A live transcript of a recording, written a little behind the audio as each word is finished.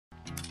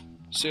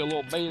See a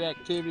little bait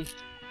activity.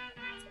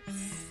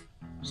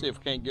 See if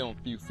we can't get on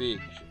a few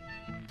fish.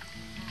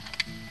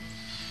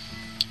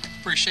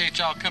 Appreciate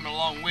y'all coming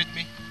along with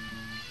me.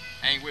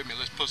 Hang with me,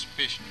 let's put some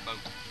fish in the boat.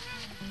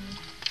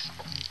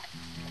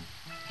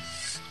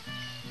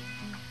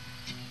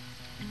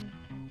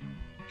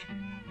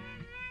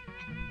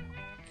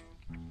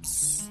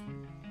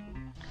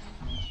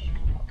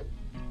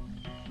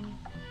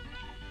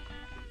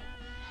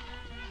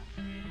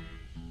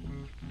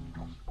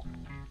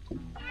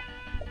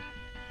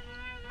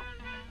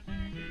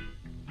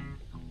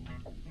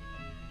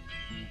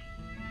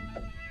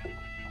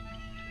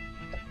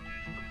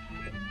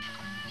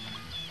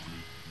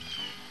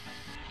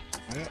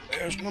 Well,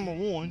 there's number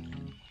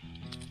one.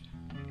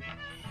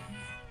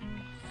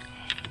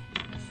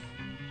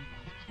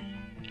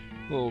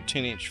 Little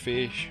 10-inch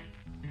fish.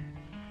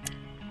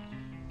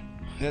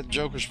 That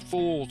joker's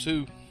full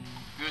too.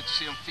 Good to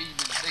see them feeding in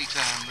the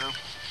daytime though.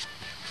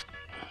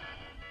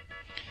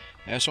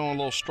 That's on a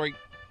little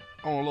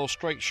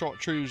straight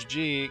chartreuse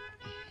jig.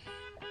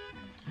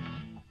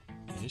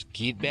 Let's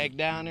get back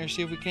down there and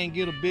see if we can't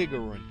get a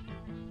bigger one.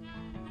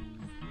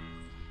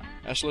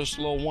 That's just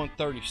a little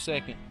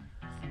 1/32.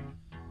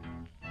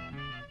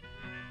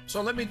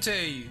 So let me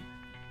tell you,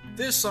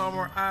 this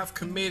summer I've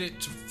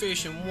committed to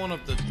fishing one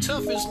of the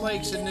toughest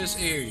lakes in this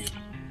area.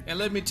 And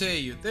let me tell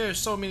you, there are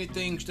so many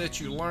things that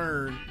you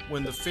learn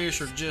when the fish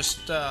are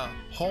just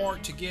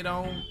hard to get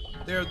on.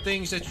 There are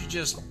things that you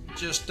just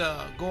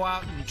go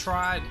out and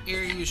try, and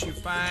areas you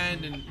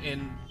find,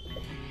 and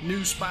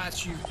new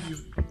spots you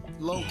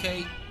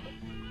locate.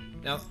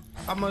 Now,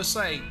 I must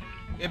say,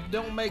 it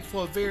don't make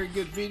for a very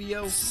good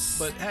video,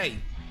 but hey,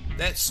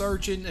 that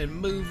searching and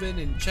moving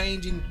and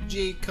changing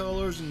jig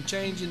colors and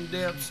changing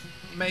depths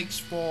makes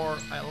for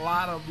a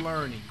lot of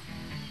learning.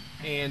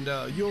 And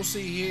you'll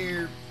see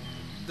here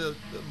the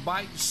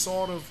bite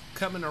sort of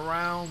coming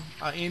around.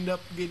 I end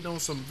up getting on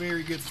some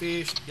very good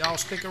fish. Y'all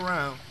stick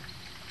around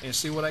and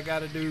see what I got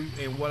to do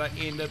and what I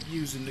end up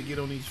using to get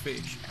on these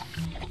fish.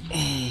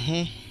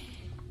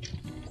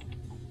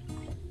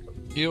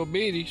 Little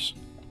bitties.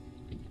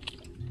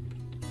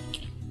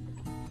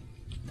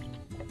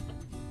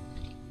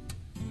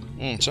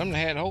 Something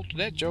had hold to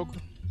that joker.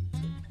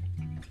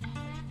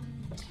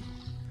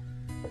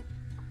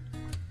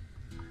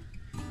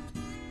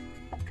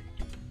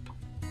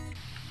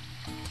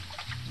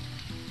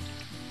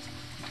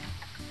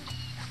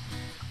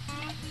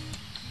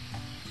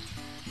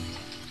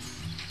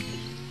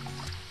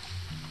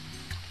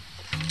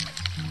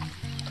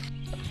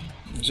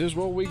 Is this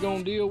what we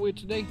gonna deal with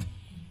today?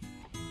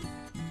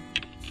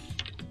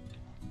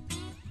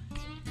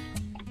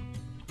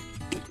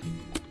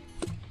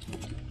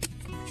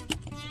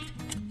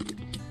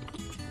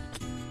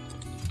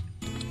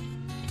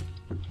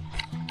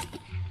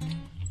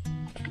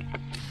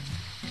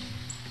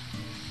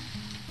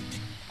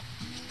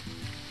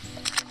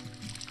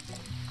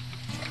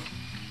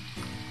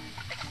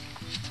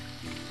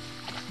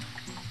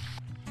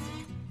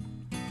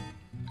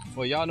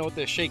 Well, y'all know what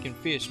that shaking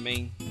fish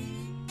mean.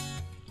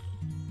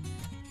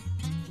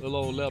 Little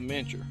old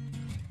 11-incher.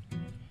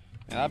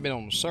 And I've been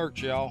on the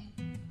search, y'all.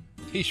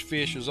 These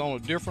fish is on a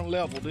different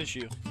level this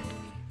year.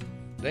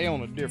 They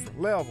on a different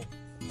level.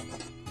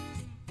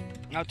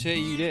 I'll tell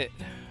you that.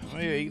 Oh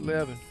yeah,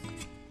 11.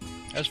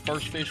 That's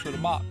first fish for the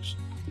box.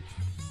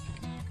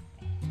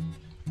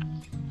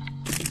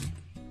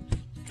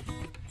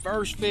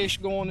 First fish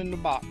going in the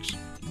box.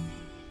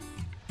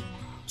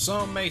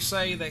 Some may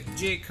say that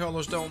jig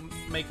colors don't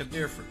make a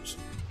difference.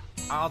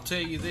 I'll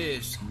tell you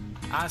this,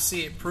 I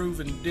see it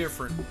proven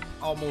different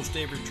almost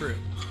every trip.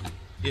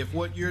 If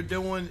what you're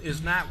doing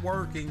is not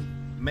working,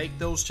 make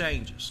those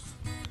changes.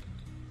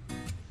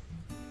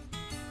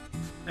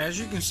 As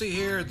you can see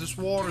here, this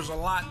water is a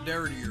lot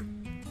dirtier.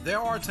 There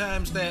are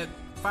times that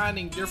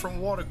finding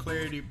different water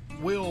clarity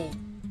will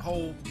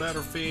hold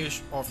better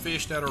fish or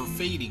fish that are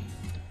feeding.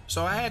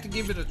 So I had to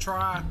give it a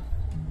try.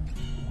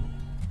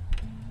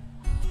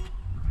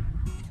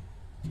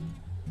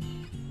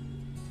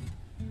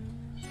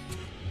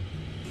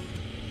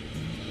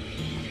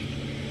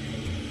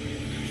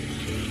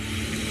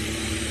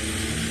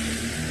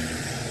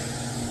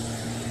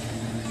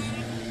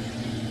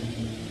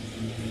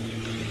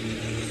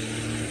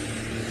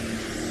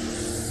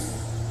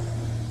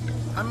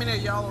 How many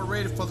of y'all are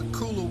ready for the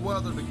cooler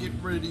weather to get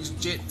rid of these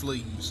jet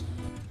fleas?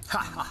 Ha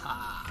ha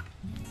ha!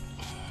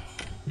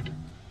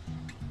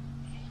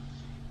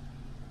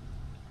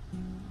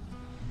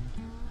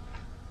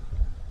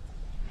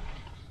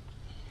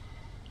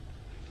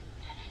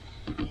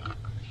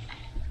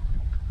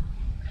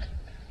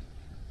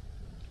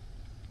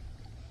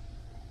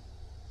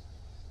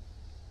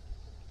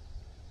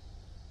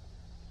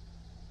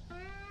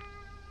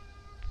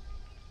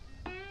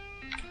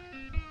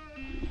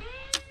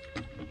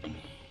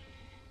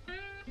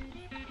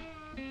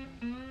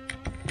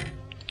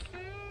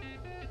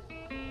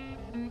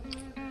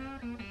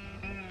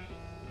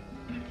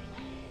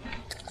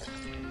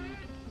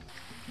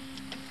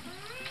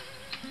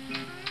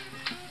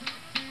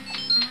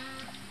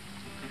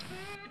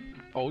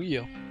 Oh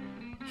yeah.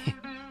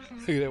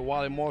 Look at that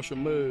Wally Marshall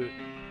mud.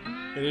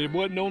 And it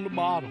wasn't on the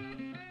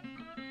bottom.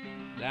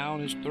 Down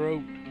his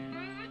throat.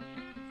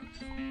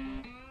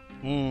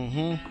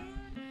 Mm-hmm.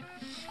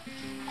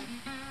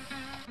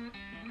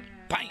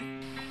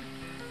 Bang!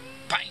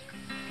 Bang!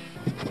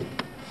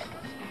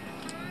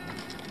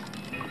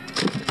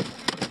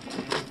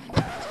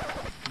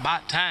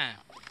 About time.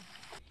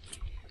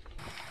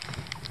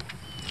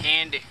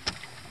 Candy.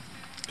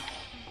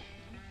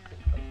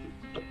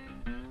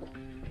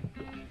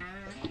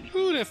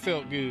 Ooh, that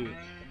felt good.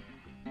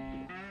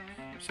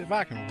 See if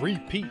I can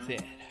repeat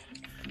that.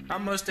 I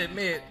must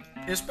admit,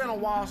 it's been a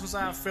while since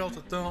I felt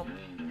a thump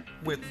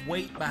with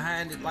weight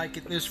behind it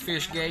like this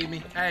fish gave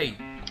me. Hey,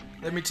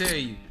 let me tell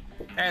you,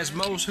 as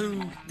most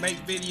who make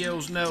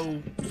videos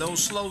know,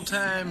 those slow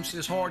times,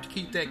 it's hard to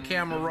keep that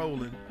camera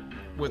rolling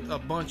with a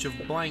bunch of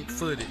blank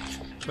footage.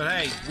 But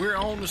hey, we're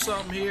on to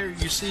something here.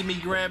 You see me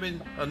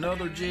grabbing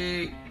another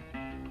jig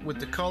with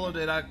the color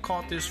that I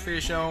caught this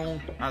fish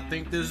on. I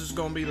think this is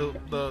gonna be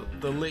the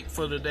lick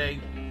for the day.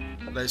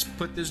 Let's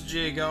put this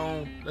jig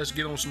on. Let's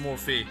get on some more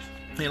fish.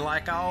 And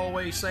like I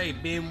always say,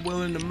 being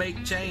willing to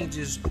make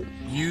changes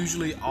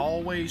usually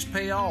always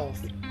pay off.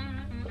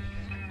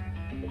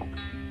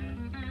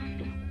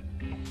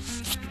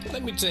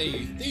 Let me tell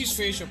you, these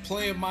fish are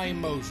playing my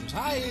emotions.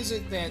 How is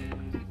it that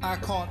I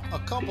caught a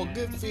couple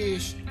good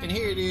fish and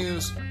here it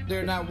is,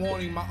 they're not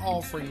wanting my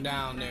offering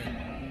down there?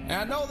 And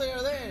I know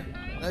they're there.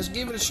 Let's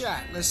give it a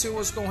shot. Let's see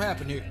what's gonna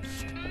happen here.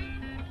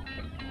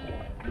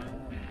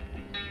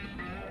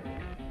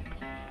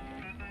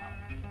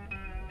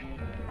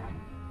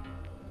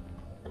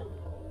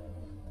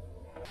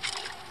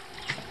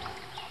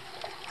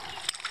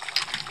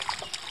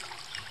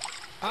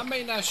 I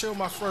may not show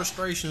my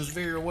frustrations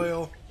very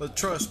well, but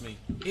trust me,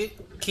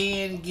 it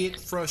can get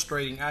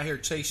frustrating out here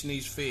chasing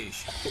these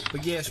fish.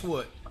 But guess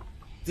what?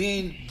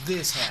 Then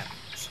this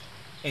happens,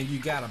 and you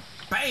got a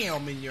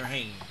bam in your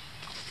hand.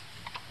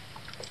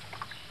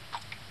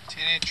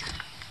 10-incher.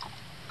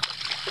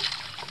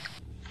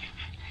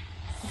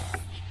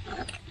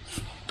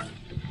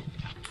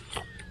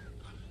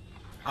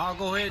 I'll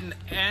go ahead and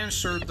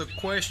answer the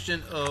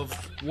question of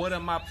what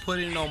am I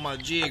putting on my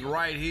jig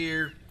right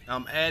here.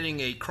 I'm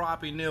adding a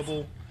crappie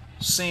nibble.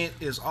 Scent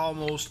is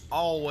almost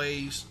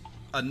always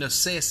a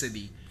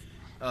necessity,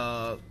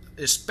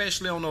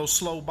 especially on those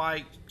slow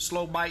bite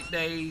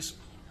days.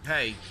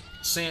 Hey,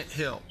 scent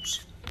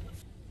helps.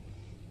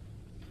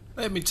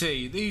 Let me tell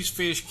you, these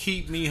fish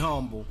keep me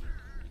humble.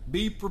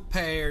 Be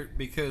prepared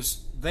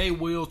because they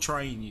will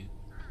train you.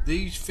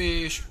 These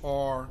fish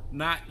are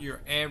not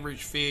your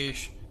average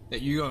fish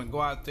that you're going to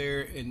go out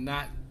there and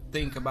not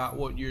think about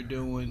what you're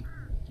doing.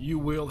 You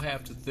will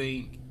have to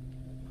think.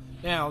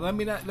 Now, let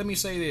me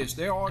say this.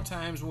 There are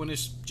times when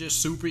it's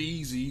just super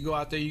easy. You go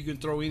out there, you can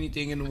throw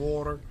anything in the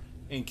water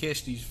and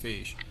catch these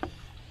fish.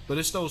 But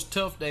it's those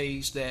tough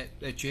days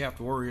that you have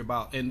to worry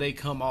about, and they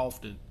come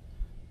often.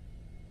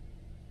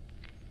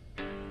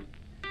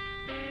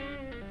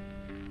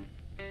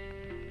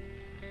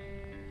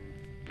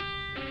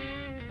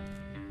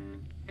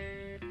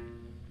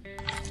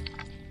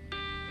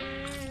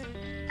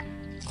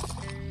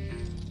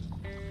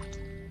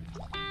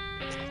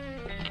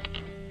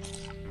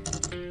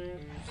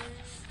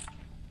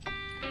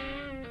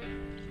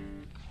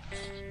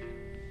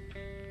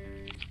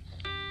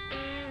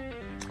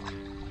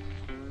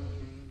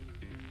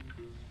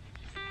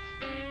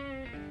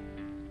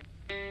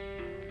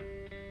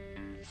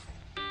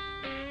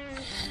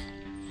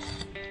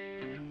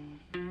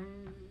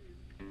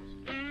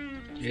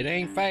 It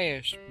ain't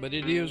fast, but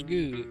it is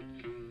good.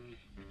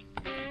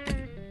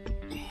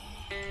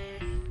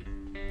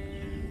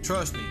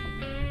 Trust me,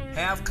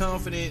 have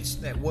confidence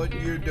that what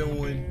you're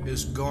doing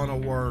is gonna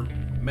work.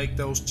 Make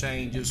those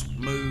changes,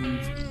 move,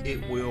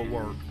 it will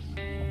work.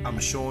 I'm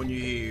showing you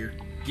here.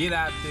 Get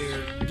out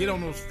there, get on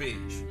those fish.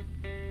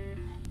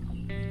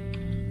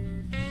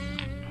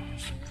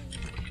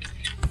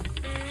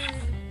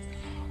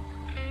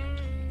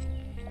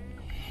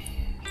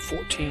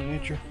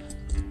 $14-incher.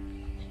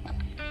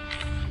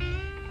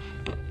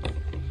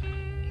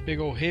 Big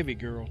old heavy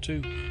girl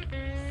too.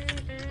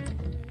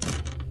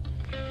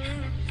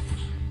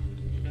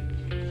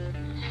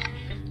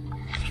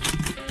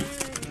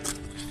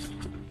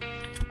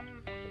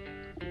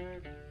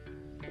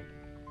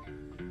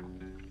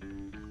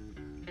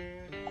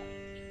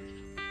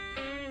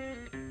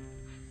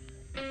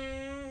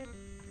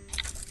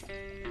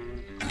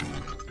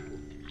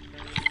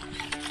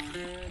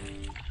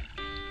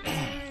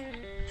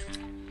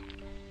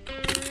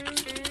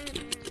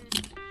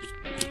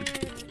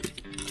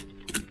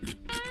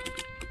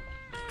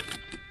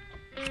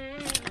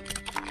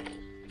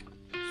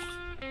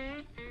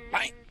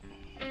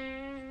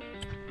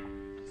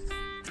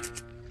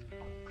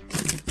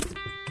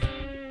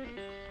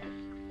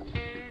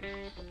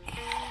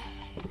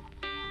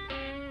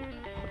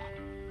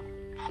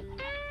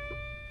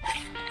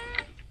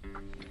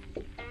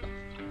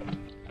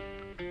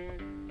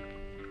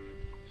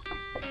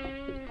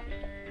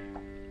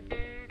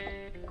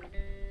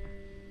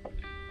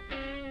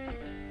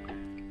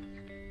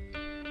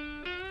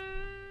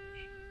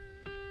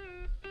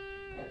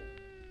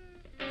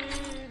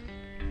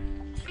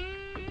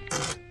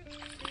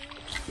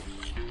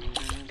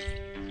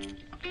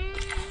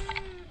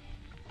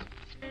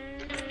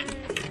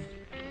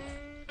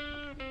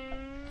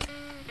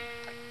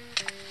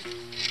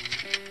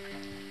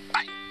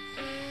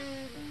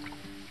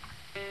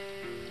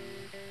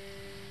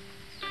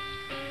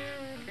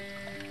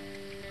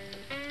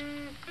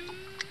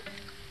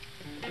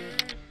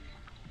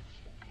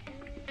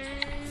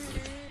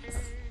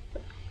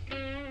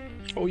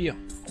 Oh yeah.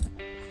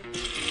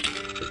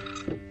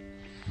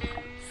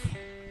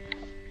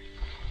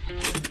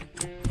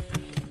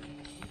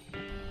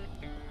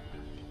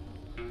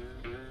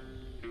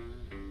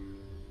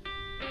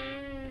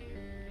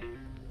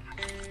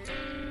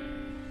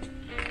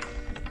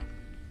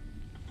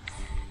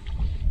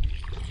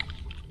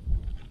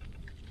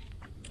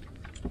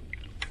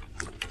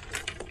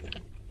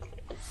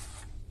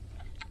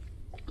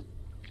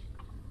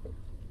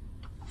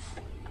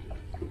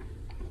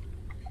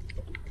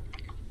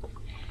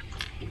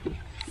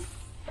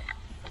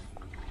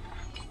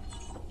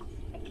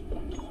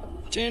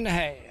 Ten and a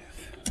half.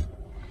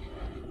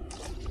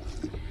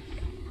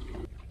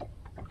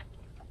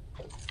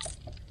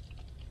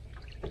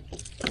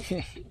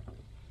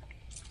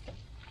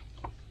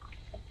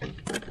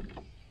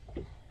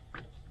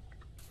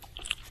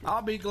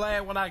 I'll be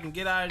glad when I can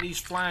get out of these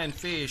flying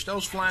fish.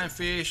 Those flying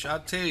fish, I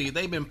tell you,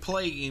 they've been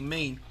plaguing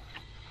me.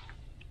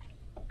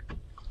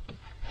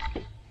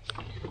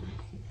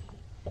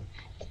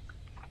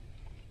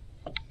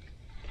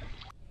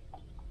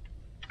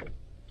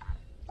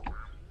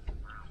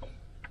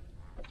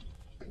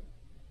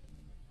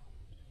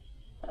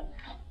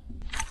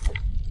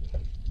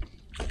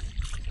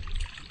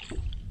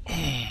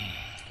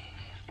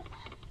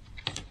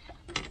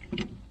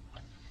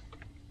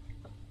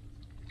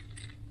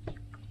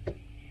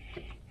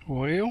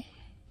 Well,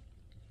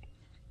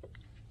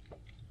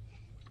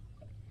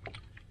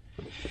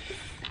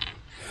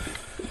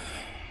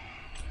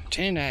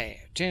 ten and a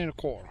half, 10 and a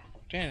quarter,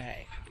 10 and a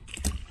half.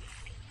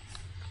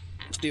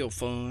 Still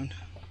fun,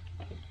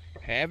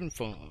 having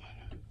fun.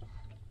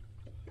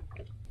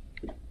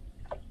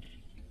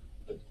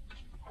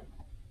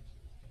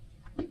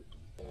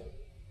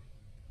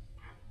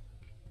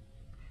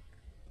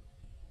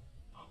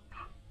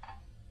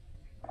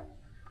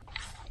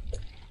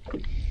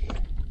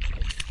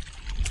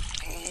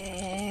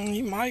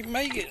 He might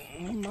make it.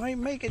 He might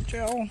make it,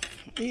 y'all.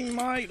 He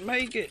might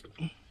make it.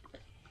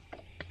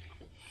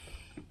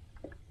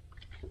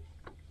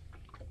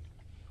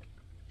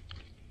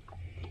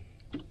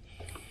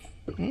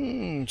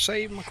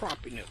 Save my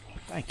crappie nipple.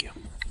 Thank you.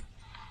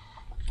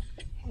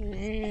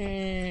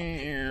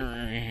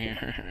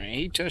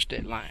 He touched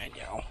that line,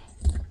 y'all.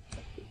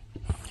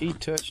 He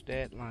touched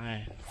that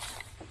line.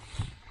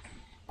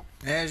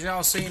 As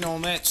y'all seen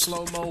on that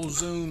slow-mo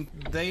zoom,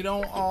 they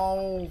don't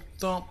all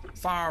thump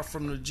fire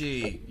from the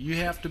jig. You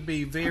have to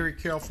be very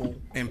careful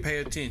and pay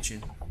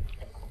attention.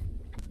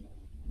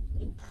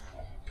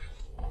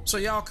 So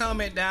y'all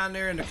comment down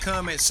there in the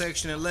comment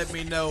section and let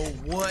me know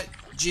what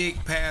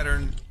jig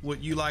pattern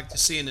would you like to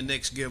see in the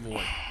next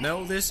giveaway.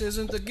 No, this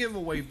isn't the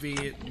giveaway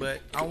vid, but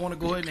I want to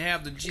go ahead and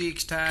have the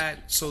jigs tied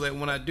so that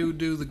when I do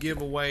the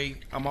giveaway,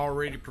 I'm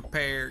already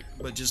prepared.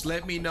 But just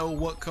let me know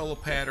what color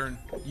pattern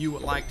you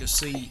would like to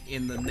see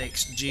in the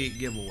next jig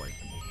giveaway.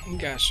 You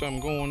got something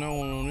going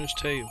on this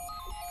tail.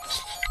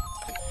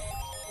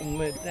 I'm gonna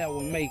let that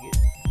one make it.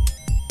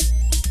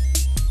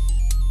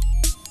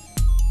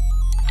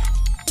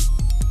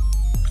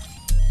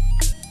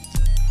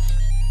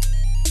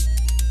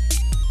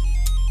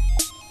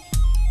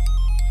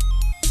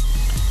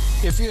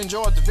 If you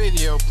enjoyed the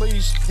video,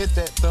 please hit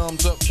that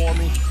thumbs up for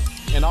me.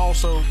 And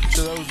also,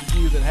 to those of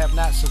you that have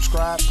not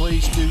subscribed,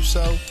 please do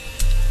so.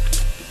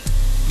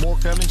 More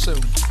coming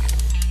soon.